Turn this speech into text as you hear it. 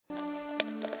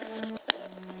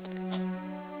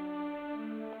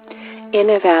In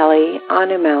a valley,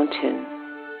 on a mountain,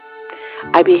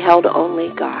 I beheld only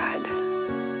God.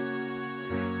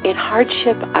 In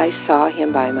hardship, I saw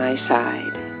him by my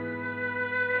side.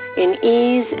 In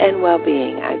ease and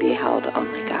well-being, I beheld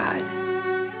only God.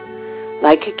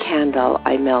 Like a candle,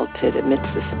 I melted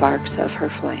amidst the sparks of her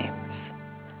flames.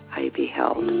 I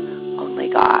beheld only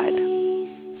God.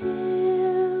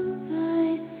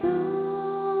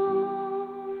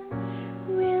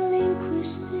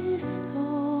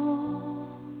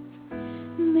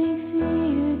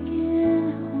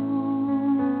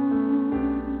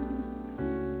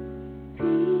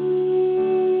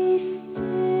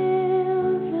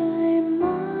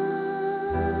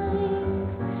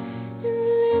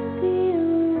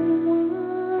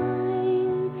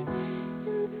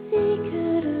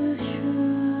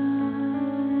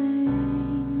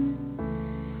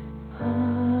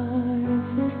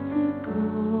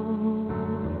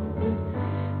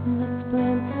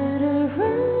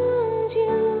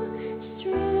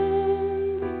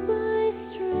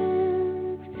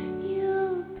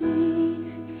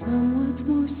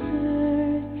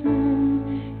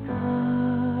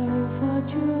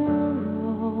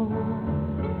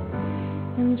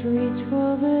 Reach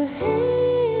for the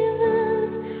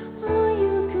heavens, all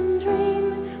you can dream,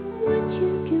 what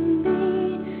you can be,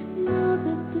 know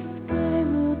that the sky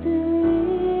will deliver.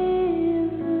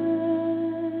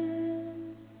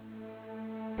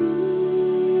 Be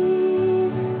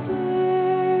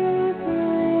stirred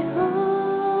by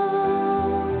hope,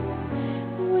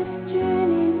 with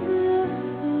journeys of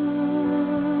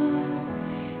thought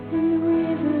and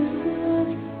rivers of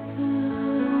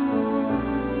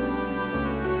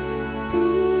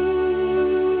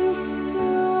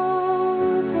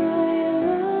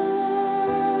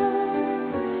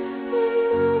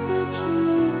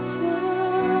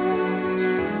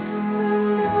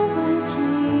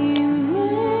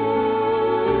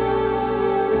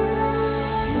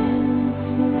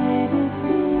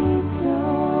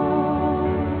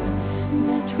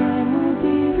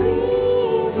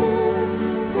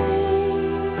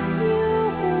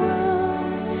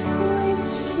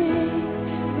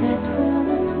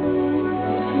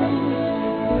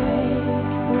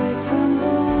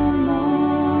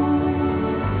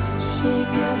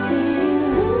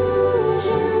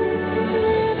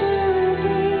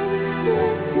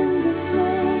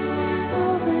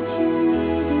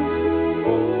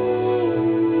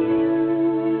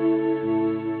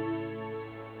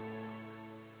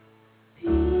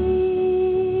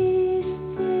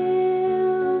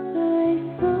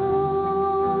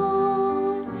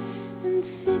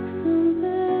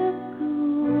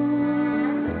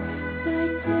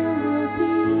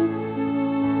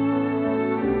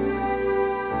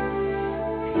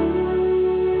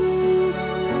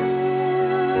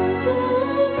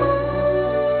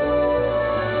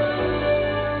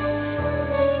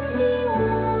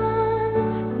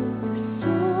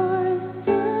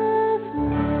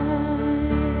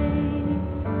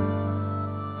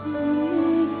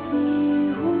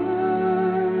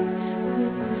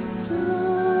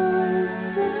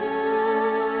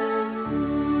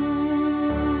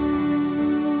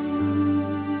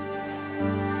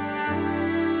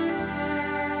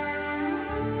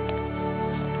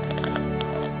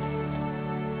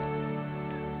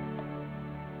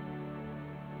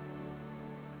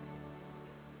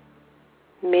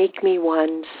Make me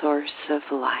one source of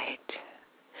light.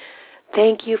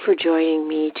 Thank you for joining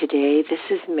me today. This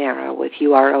is Mara with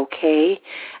You Are Okay,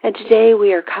 and today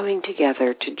we are coming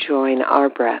together to join our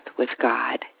breath with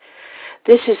God.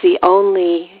 This is the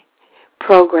only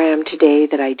program today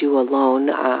that I do alone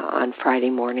on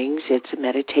Friday mornings. It's a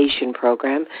meditation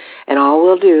program, and all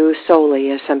we'll do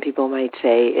solely, as some people might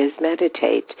say, is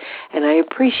meditate. And I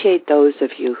appreciate those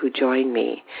of you who join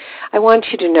me. I want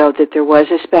you to know that there was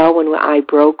a spell when I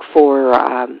broke for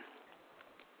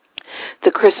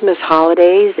the Christmas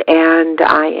holidays, and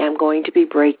I am going to be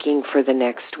breaking for the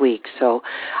next week. So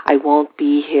I won't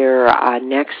be here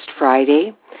next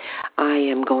Friday. I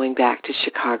am going back to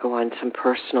Chicago on some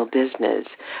personal business.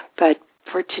 But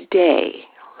for today,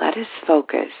 let us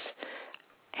focus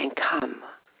and come.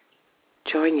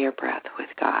 Join your breath with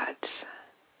God's.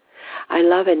 I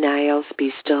love Anil's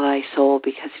Be Still Thy Soul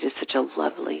because it is such a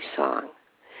lovely song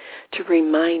to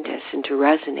remind us and to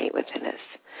resonate within us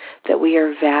that we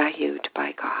are valued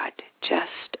by God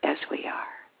just as we are.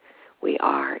 We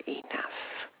are enough.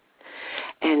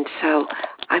 And so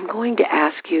I'm going to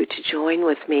ask you to join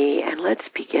with me, and let's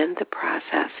begin the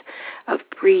process of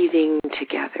breathing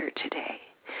together today.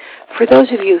 For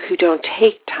those of you who don't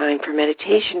take time for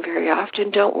meditation very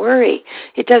often, don't worry.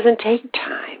 It doesn't take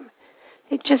time.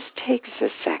 It just takes a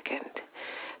second.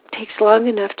 takes long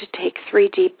enough to take 3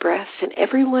 deep breaths, and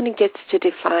everyone gets to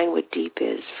define what deep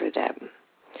is for them.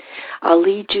 I'll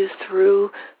lead you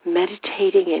through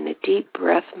meditating in a deep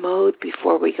breath mode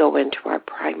before we go into our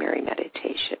primary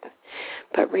meditation.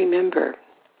 But remember,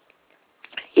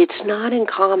 it's not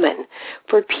uncommon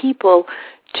for people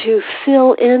to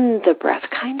fill in the breath,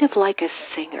 kind of like a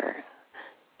singer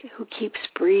who keeps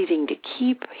breathing to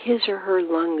keep his or her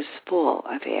lungs full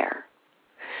of air.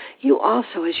 You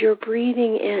also, as you're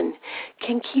breathing in,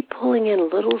 can keep pulling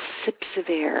in little sips of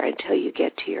air until you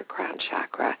get to your crown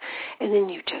chakra. And then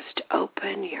you just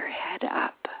open your head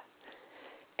up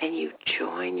and you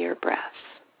join your breath.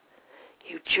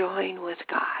 You join with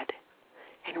God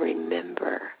and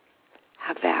remember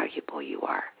how valuable you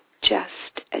are,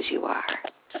 just as you are.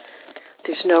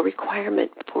 There's no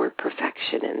requirement for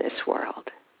perfection in this world.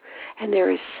 And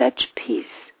there is such peace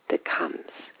that comes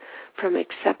from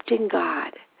accepting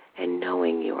God and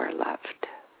knowing you are loved,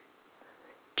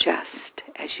 just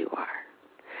as you are.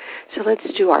 So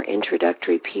let's do our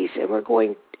introductory piece, and we're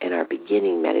going in our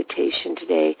beginning meditation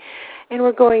today, and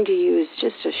we're going to use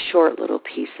just a short little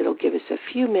piece that'll give us a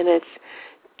few minutes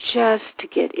just to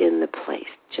get in the place,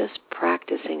 just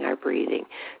practicing our breathing.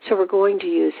 So we're going to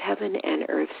use Heaven and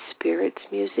Earth Spirits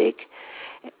music.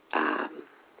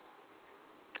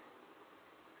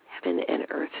 Heaven and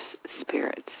Earth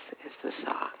Spirits is the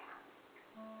song.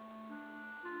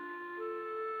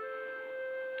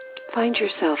 Find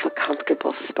yourself a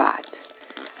comfortable spot.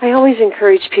 I always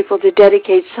encourage people to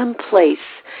dedicate some place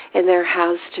in their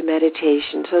house to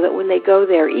meditation so that when they go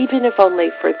there, even if only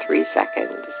for 3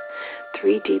 seconds,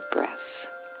 3 deep breaths,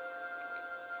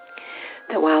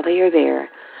 that while they are there,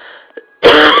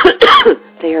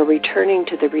 they are returning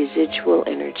to the residual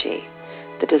energy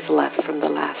that is left from the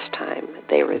last time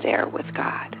they were there with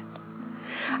God.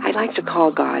 I like to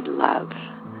call God love,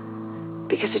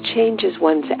 because it changes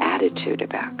one's attitude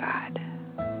about God.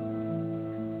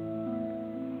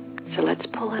 So let's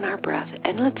pull in our breath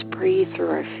and let's breathe through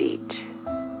our feet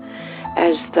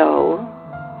as though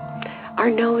our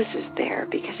nose is there,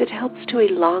 because it helps to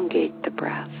elongate the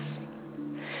breath.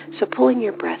 So pulling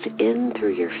your breath in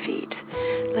through your feet,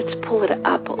 let's pull it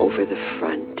up over the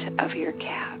front of your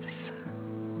calves.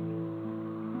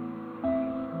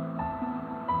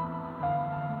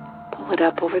 Pull it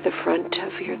up over the front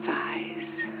of your thighs.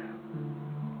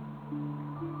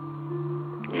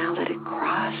 Now let it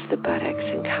cross the buttocks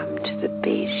and come to the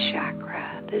base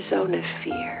chakra, the zone of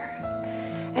fear.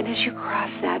 And as you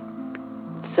cross that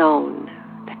zone,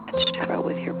 that chakra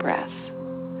with your breath,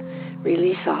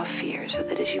 release all fear so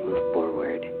that as you move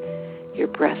forward, your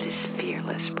breath is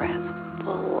fearless breath,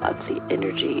 full of the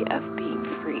energy of being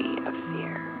free of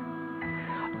fear.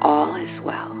 All is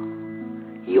well.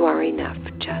 You are enough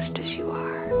just as you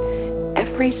are.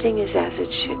 Everything is as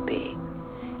it should be.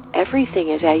 Everything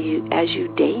is as you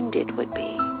deigned it would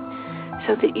be,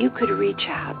 so that you could reach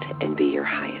out and be your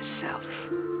highest self,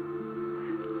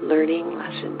 learning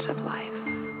lessons of life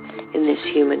in this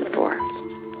human form.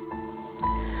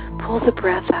 Pull the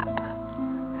breath up,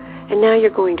 and now you're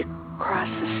going to cross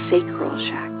the sacral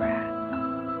chakra.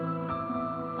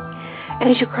 And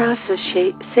as you cross the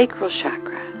sacral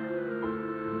chakra,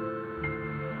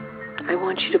 I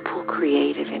want you to pull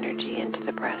creative energy into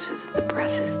the breath as the breath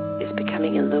is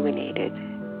becoming illuminated.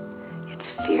 It's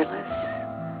fearless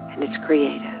and it's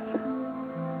creative.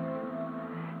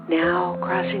 Now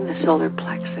crossing the solar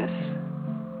plexus,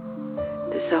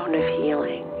 the zone of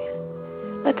healing.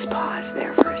 Let's pause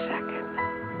there for a second.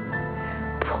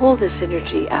 Pull this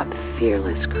energy up,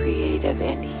 fearless, creative,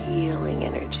 and healing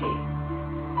energy.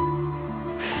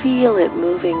 Feel it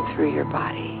moving through your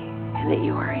body and that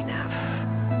you are enough,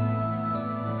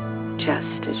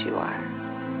 just as you are.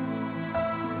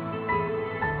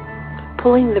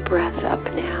 Pulling the breath up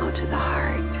now to the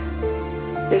heart.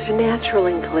 There's a natural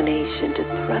inclination to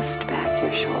thrust back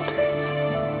your shoulders.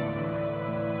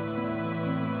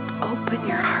 Open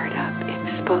your heart up,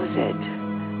 expose it,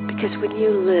 because when you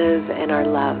live and are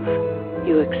loved,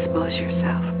 you expose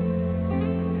yourself.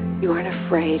 You aren't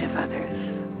afraid of others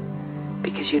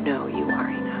because you know you are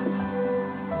enough.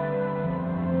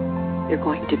 You're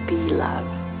going to be love.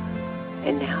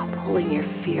 And now pulling your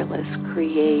fearless,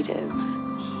 creative,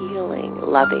 healing,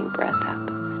 loving breath up.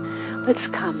 Let's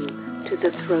come to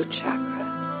the throat chakra,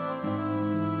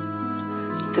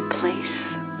 the place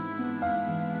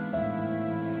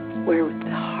where the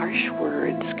harsh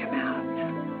words come out.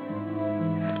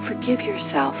 Forgive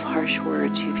yourself harsh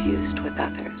words you've used with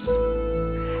others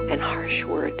and harsh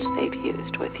words they've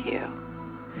used with you.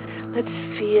 Let's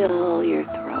fill your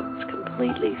throats,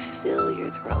 completely fill your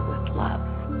throat with love.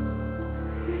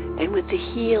 And with the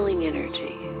healing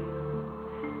energy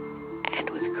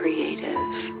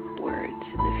creative words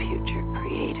in the future,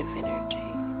 creative energy,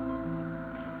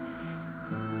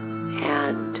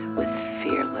 and with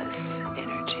fearless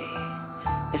energy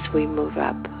as we move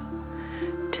up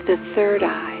to the third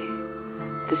eye,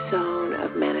 the zone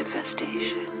of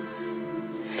manifestation.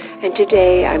 And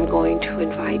today I'm going to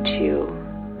invite you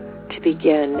to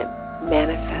begin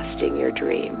manifesting your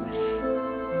dreams,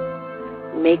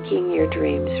 making your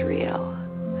dreams real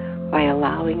by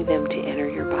allowing them to enter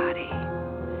your body.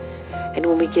 And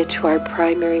when we get to our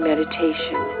primary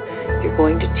meditation, you're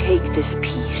going to take this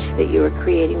peace that you are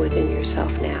creating within yourself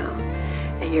now,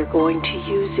 and you're going to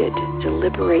use it to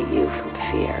liberate you from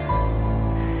fear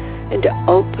and to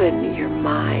open your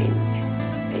mind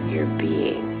and your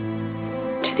being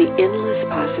to the endless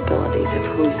possibilities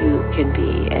of who you can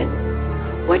be and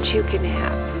what you can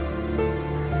have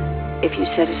if you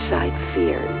set aside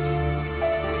fears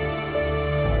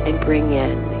and bring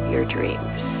in your dreams.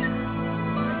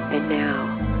 And now,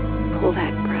 pull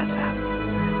that breath up.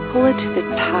 Pull it to the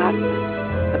top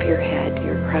of your head,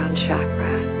 your crown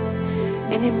chakra,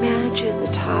 and imagine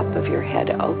the top of your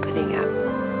head opening up.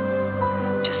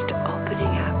 Just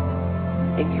opening up,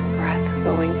 and your breath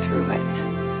going through it.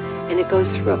 And it goes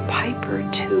through a pipe or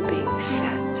tubing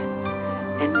set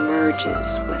and merges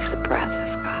with the breath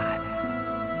of God.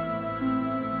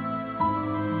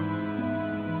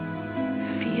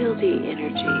 Feel the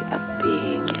energy of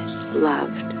being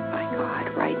loved by God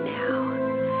right now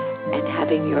and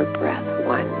having your breath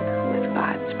one with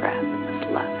God's breath,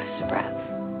 with love's breath.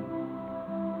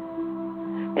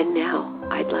 And now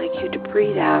I'd like you to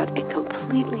breathe out and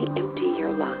completely empty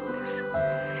your lungs.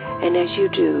 And as you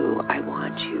do, I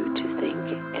want you to think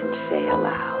and say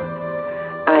aloud,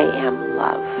 I am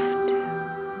loved.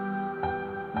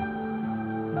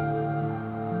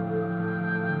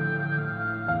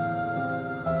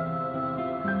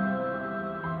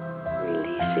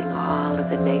 Releasing all of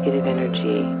the negative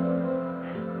energy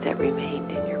that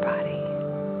remained in your body.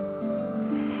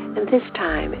 And this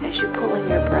time, as you pull in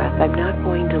your breath, I'm not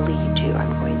going to lead you.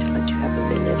 I'm going to let you have a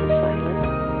minute of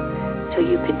silence so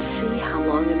you can see how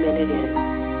long a minute is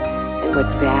and what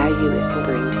value it can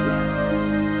bring to you.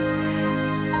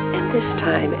 And this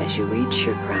time, as you reach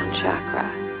your crown chakra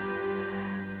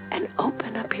and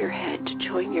open up your head to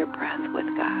join your breath with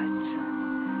God's,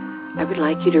 I would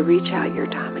like you to reach out your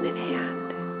dominant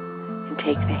hand and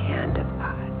take the hand of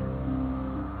God.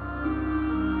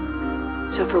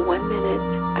 So for 1 minute,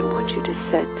 I want you to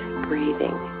sit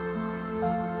breathing.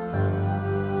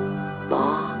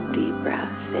 Long, deep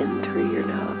breaths in through your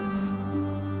nose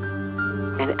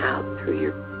and out through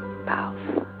your mouth,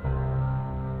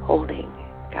 holding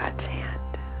God's hand.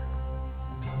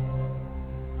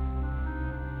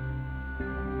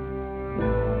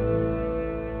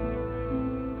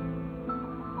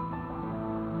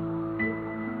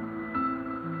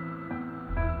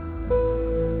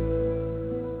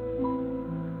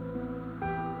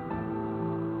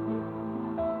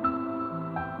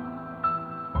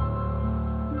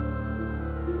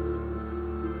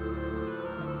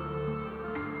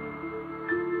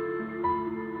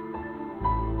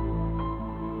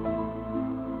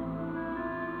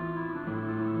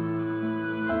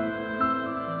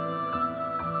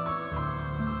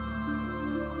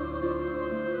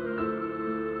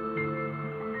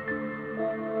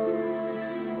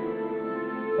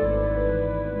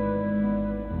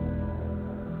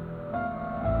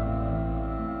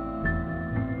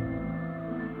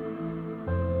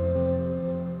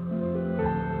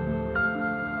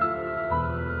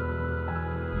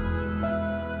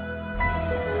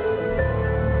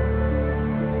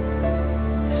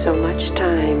 So much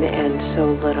time and so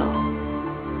little.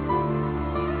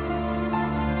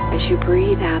 As you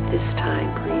breathe out this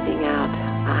time, breathing out,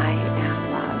 I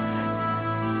am loved.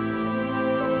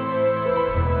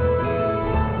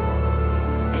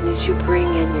 And as you bring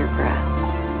in your breath,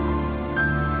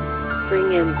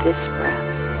 bring in this breath,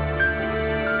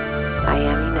 I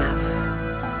am enough.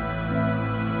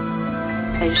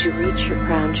 As you reach your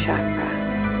crown chakra,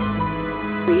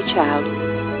 reach out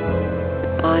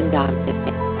on dominant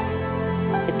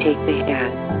and take the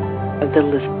hand of the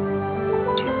listener,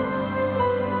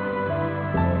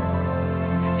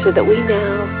 so that we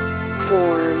now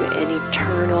form an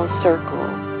eternal circle,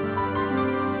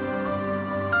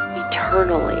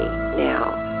 eternally now,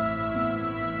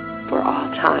 for all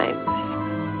times,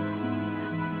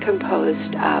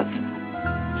 composed of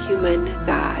human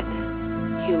God,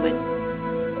 human God.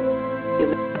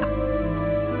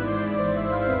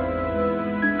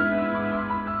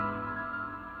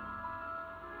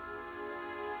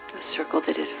 A circle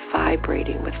that is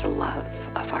vibrating with the love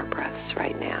of our breaths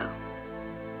right now.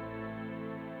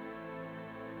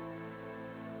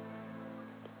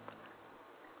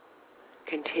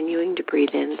 Continuing to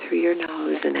breathe in through your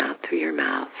nose and out through your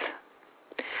mouth.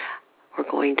 We're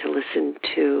going to listen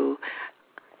to,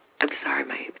 I'm sorry,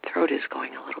 my throat is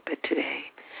going a little bit today.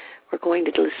 We're going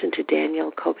to listen to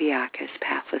Daniel Kobiakis'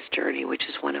 Pathless Journey, which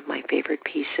is one of my favorite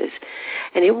pieces.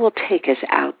 And it will take us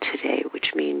out today, which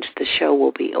means the show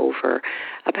will be over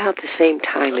about the same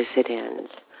time as it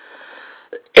ends.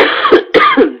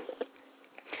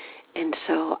 And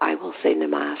so I will say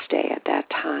namaste at that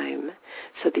time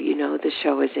so that you know the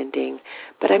show is ending.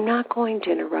 But I'm not going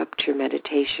to interrupt your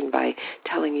meditation by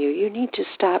telling you you need to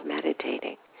stop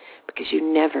meditating, because you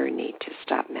never need to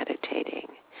stop meditating.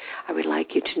 I would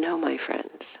like you to know, my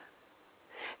friends,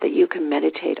 that you can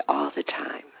meditate all the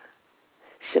time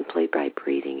simply by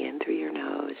breathing in through your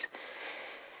nose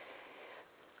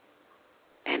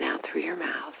and out through your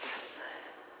mouth.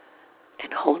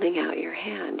 And holding out your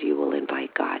hand, you will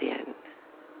invite God in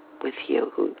with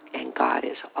you, and God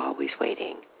is always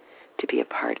waiting to be a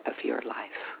part of your life.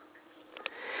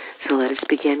 So let us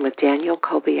begin with Daniel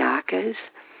Kobiakis.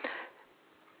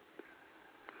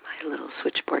 My little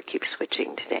switchboard keeps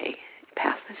switching today.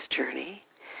 Pathless Journey.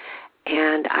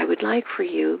 And I would like for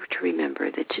you to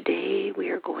remember that today we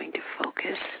are going to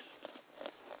focus,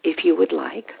 if you would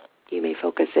like, you may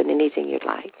focus on anything you'd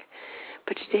like,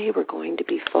 but today we're going to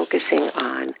be focusing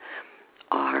on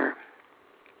our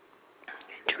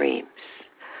dreams,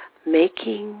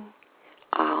 making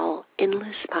all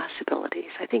endless possibilities.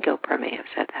 I think Oprah may have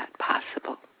said that,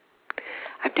 possible.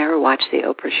 I've never watched the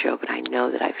Oprah show, but I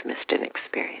know that I've missed an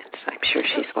experience. I'm sure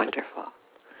she's wonderful.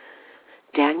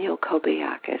 Daniel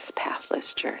Kobiakis' Pathless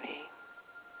Journey.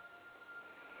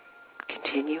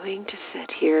 Continuing to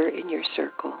sit here in your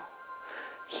circle,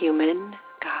 human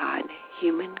God,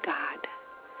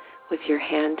 with your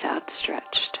hands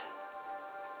outstretched.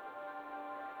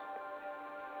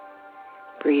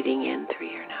 Breathing in through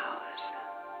your nose.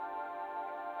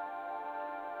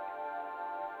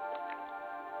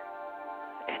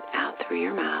 And out through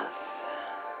your mouth.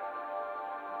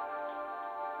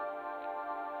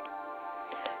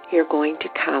 You're going to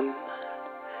come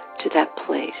to that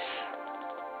place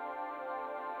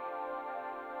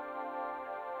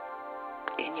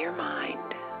in your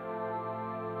mind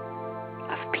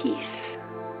of peace.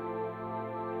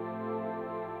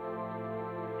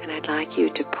 And I'd like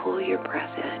you to pull your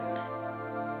breath in.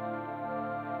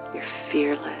 Your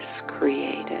fearless,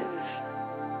 creative,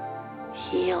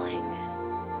 healing,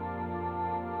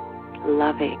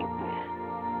 loving,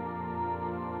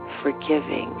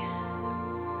 forgiving,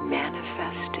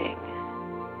 manifesting,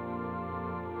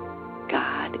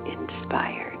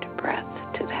 God-inspired breath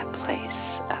to that place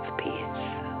of peace.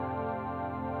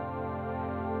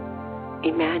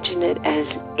 Imagine it as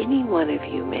any one of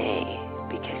you may,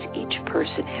 because each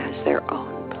person has their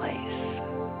own place.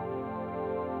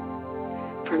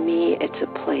 For me, it's a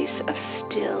place of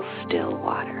still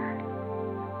water.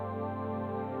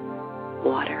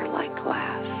 Water like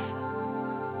glass,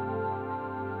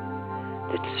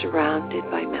 that's surrounded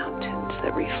by mountains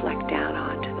that reflect down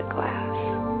onto the glass.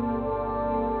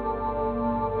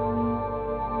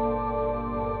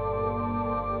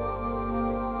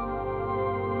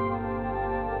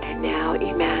 And now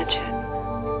imagine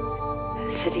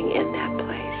sitting in that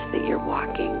place that you're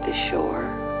walking the shore,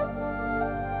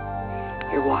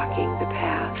 you're walking the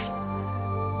path,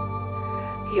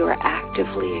 you are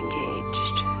actively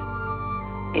engaged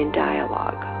in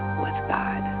dialogue with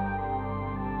God,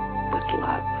 with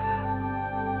love.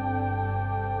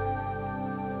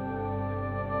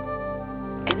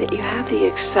 And that you have the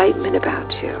excitement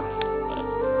about you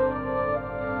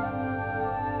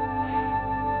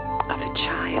of a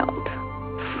child,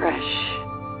 fresh,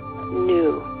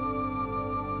 new,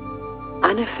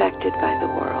 unaffected by the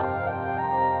world,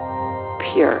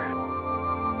 pure,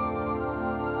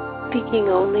 speaking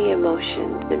only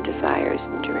emotions and desires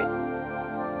and dreams.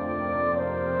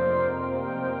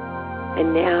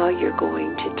 And now you're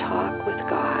going to talk with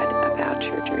God about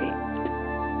your dreams,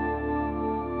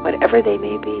 whatever they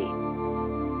may be.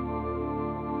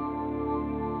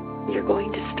 You're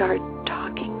going to start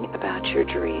talking about your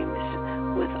dreams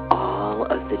with all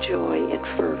of the joy and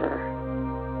fervor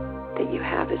that you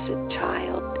have as a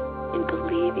child in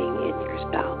believing in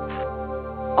yourself.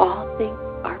 All things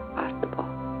are possible.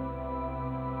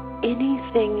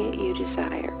 Anything that you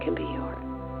desire can be yours.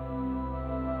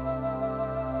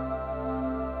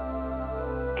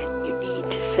 And you need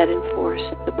to set in force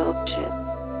the motion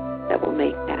that will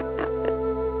make that happen.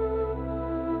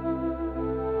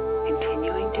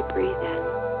 Continuing to breathe in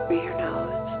through your nose.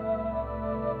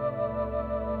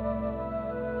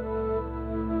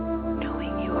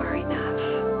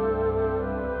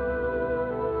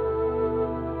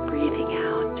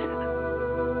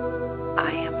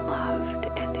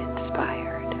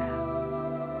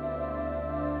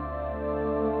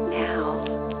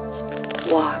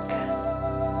 walk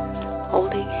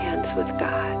holding hands with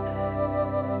God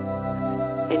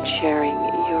and sharing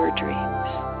your dreams,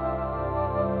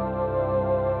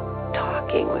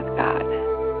 talking with God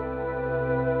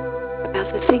about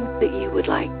the things that you would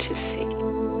like to see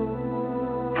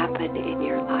happen in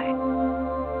your life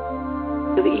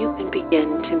so that you can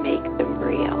begin to make them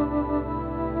real.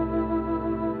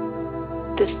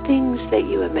 The things that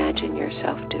you imagine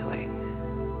yourself doing.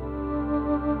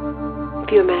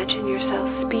 If you imagine yourself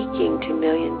speaking to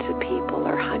millions of people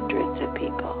or hundreds of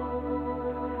people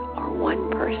or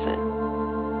one person,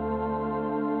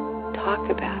 talk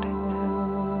about it.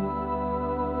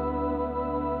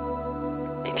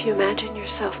 If you imagine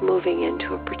yourself moving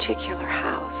into a particular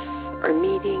house or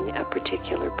meeting a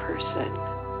particular person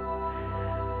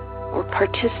or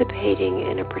participating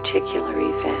in a particular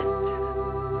event,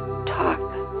 talk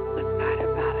with God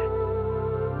about it.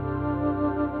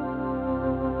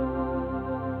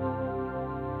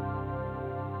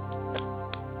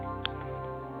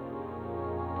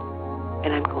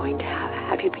 And I'm going to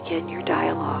have you begin your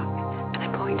dialogue, and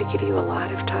I'm going to give you a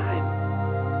lot of time.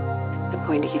 I'm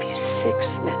going to give you 6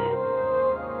 minutes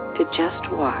to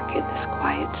just walk in this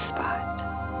quiet spot,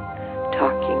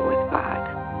 talking with God.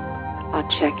 I'll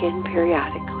check in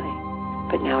periodically,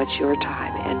 but now it's your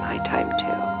time and my time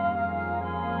too.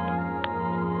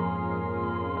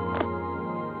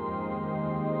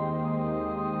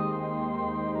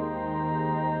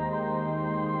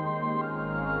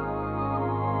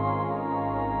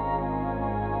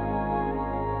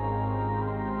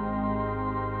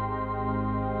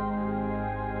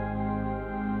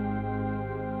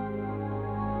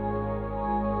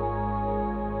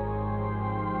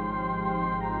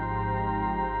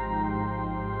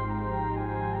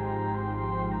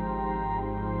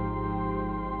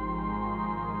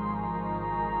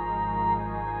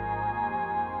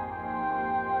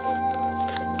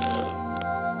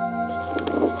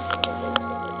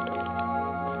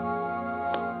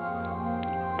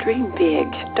 Dream big.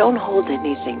 Don't hold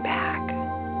anything back.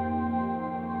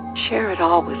 Share it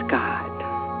all with God.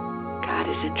 God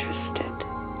is interested.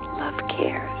 Love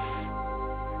cares.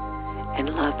 And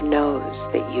love knows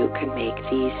that you can make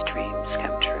these dreams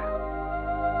come true.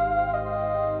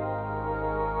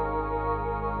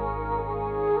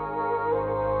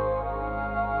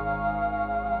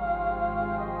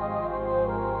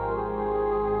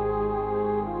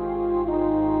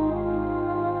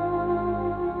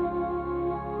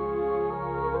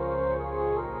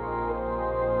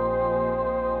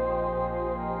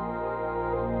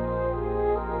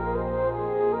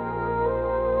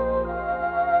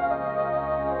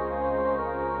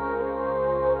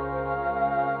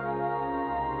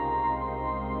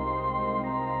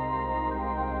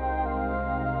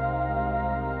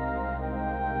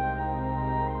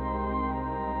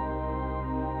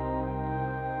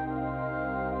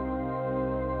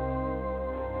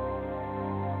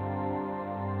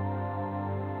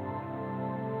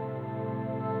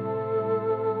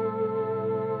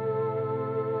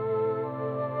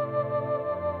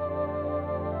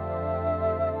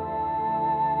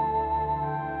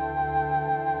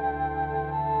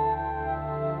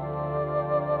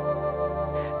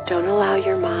 Don't allow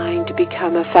your mind to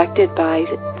become affected by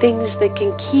things that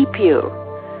can keep you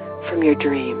from your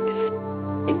dreams.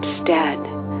 Instead,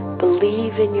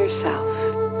 believe in yourself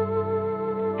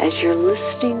as you're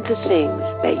listening to things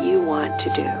that you want to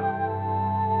do,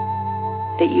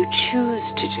 that you choose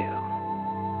to do,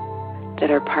 that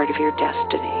are part of your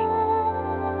destiny.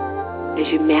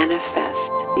 As you manifest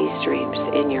these dreams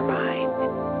in your mind,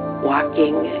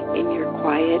 walking in your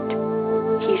quiet,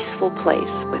 peaceful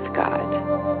place with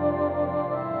God.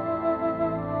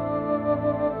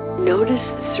 Notice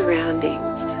the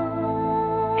surroundings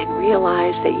and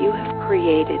realize that you have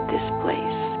created this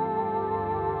place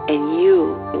and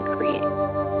you can create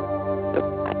the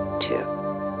quiet too.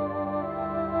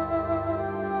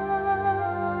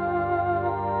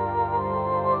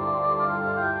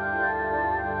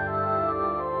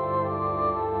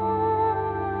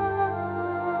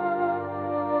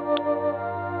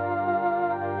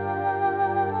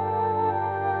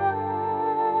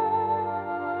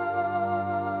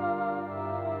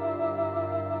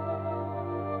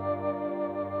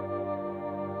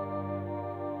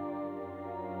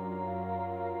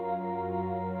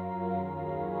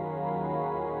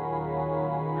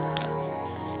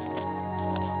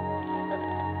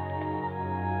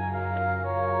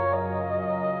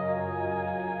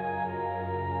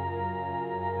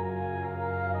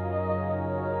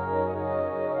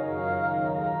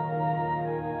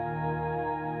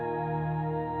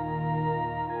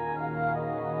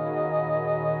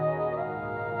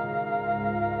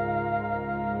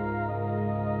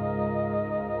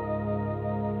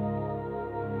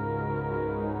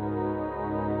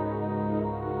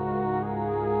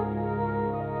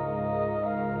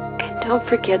 don't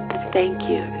forget the thank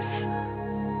yous.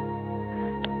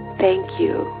 Thank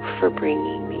you for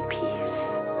bringing me peace.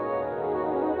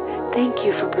 Thank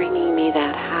you for bringing me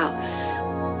that house.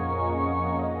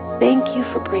 Thank you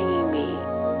for bringing me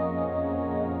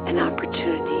an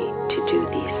opportunity to do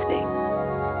these things.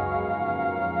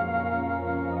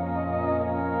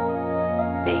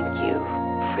 Thank you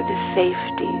for the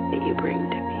safety that you bring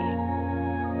to me.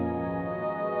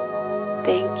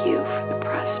 Thank you for the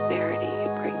prosperity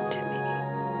you bring to me.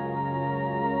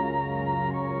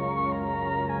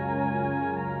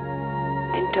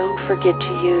 And don't forget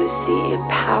to use the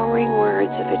empowering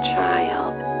words of a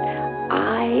child.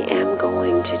 I am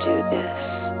going to do this.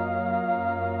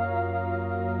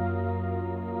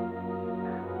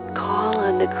 Call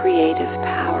on the creative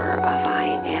power of I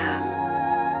am.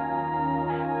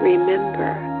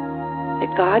 Remember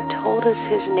that God told us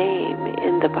His name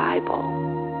in the Bible,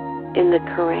 in the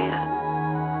Quran.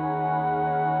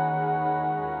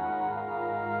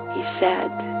 He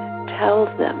said, tell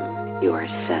them you are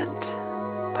sent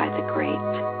by the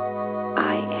great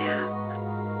I am.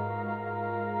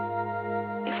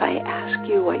 If I ask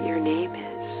you what your name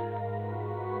is,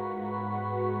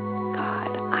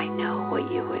 God, I know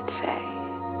what you would say,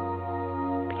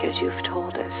 because you've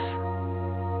told us.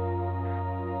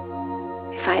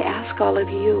 If I ask all of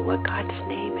you what God's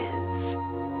name is,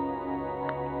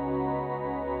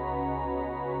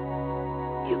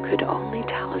 you could only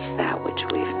tell us that which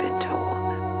we've been told.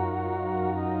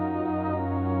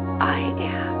 I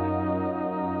am.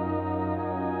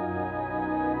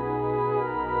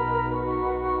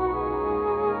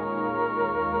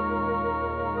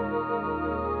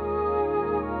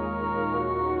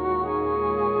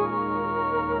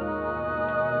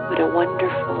 What a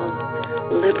wonderful,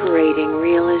 liberating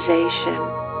realization.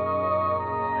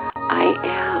 I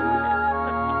am.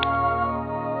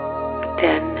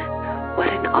 Then what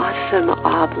an awesome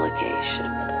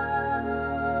obligation.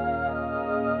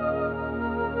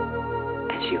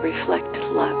 As you reflect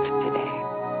love today.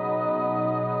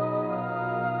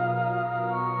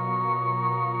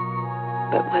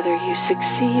 But whether you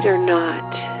succeed or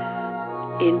not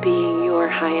in being your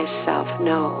highest self,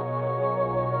 know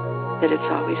that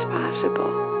it's always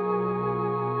possible,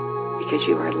 because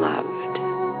you are loved,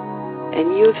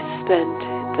 and you've spent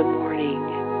the morning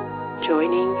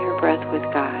joining your breath with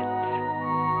God's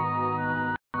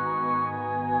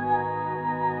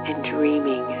and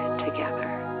dreaming together.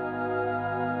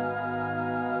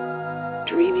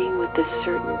 Dreaming with the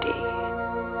certainty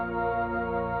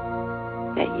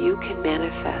that you can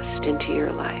manifest into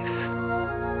your life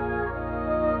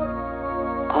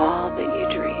all that you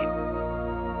dream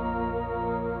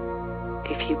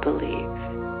if you believe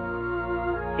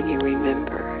and you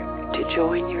remember to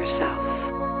join yourself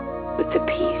with the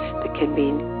peace that can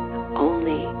be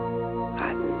only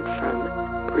gotten from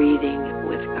breathing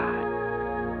with God.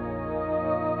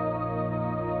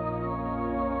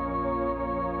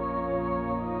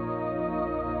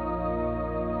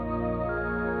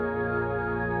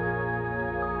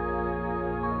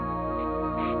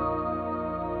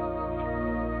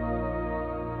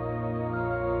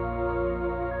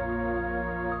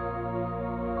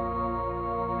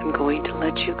 I'm going to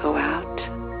let you go out.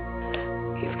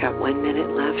 You've got 1 minute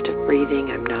left of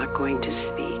breathing. I'm not going to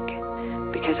speak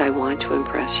because I want to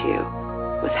impress you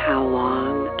with how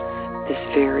long this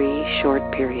very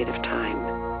short period of time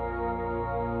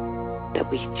that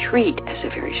we treat as a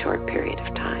very short period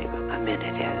of time, a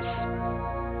minute is.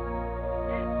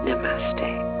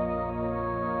 Namaste.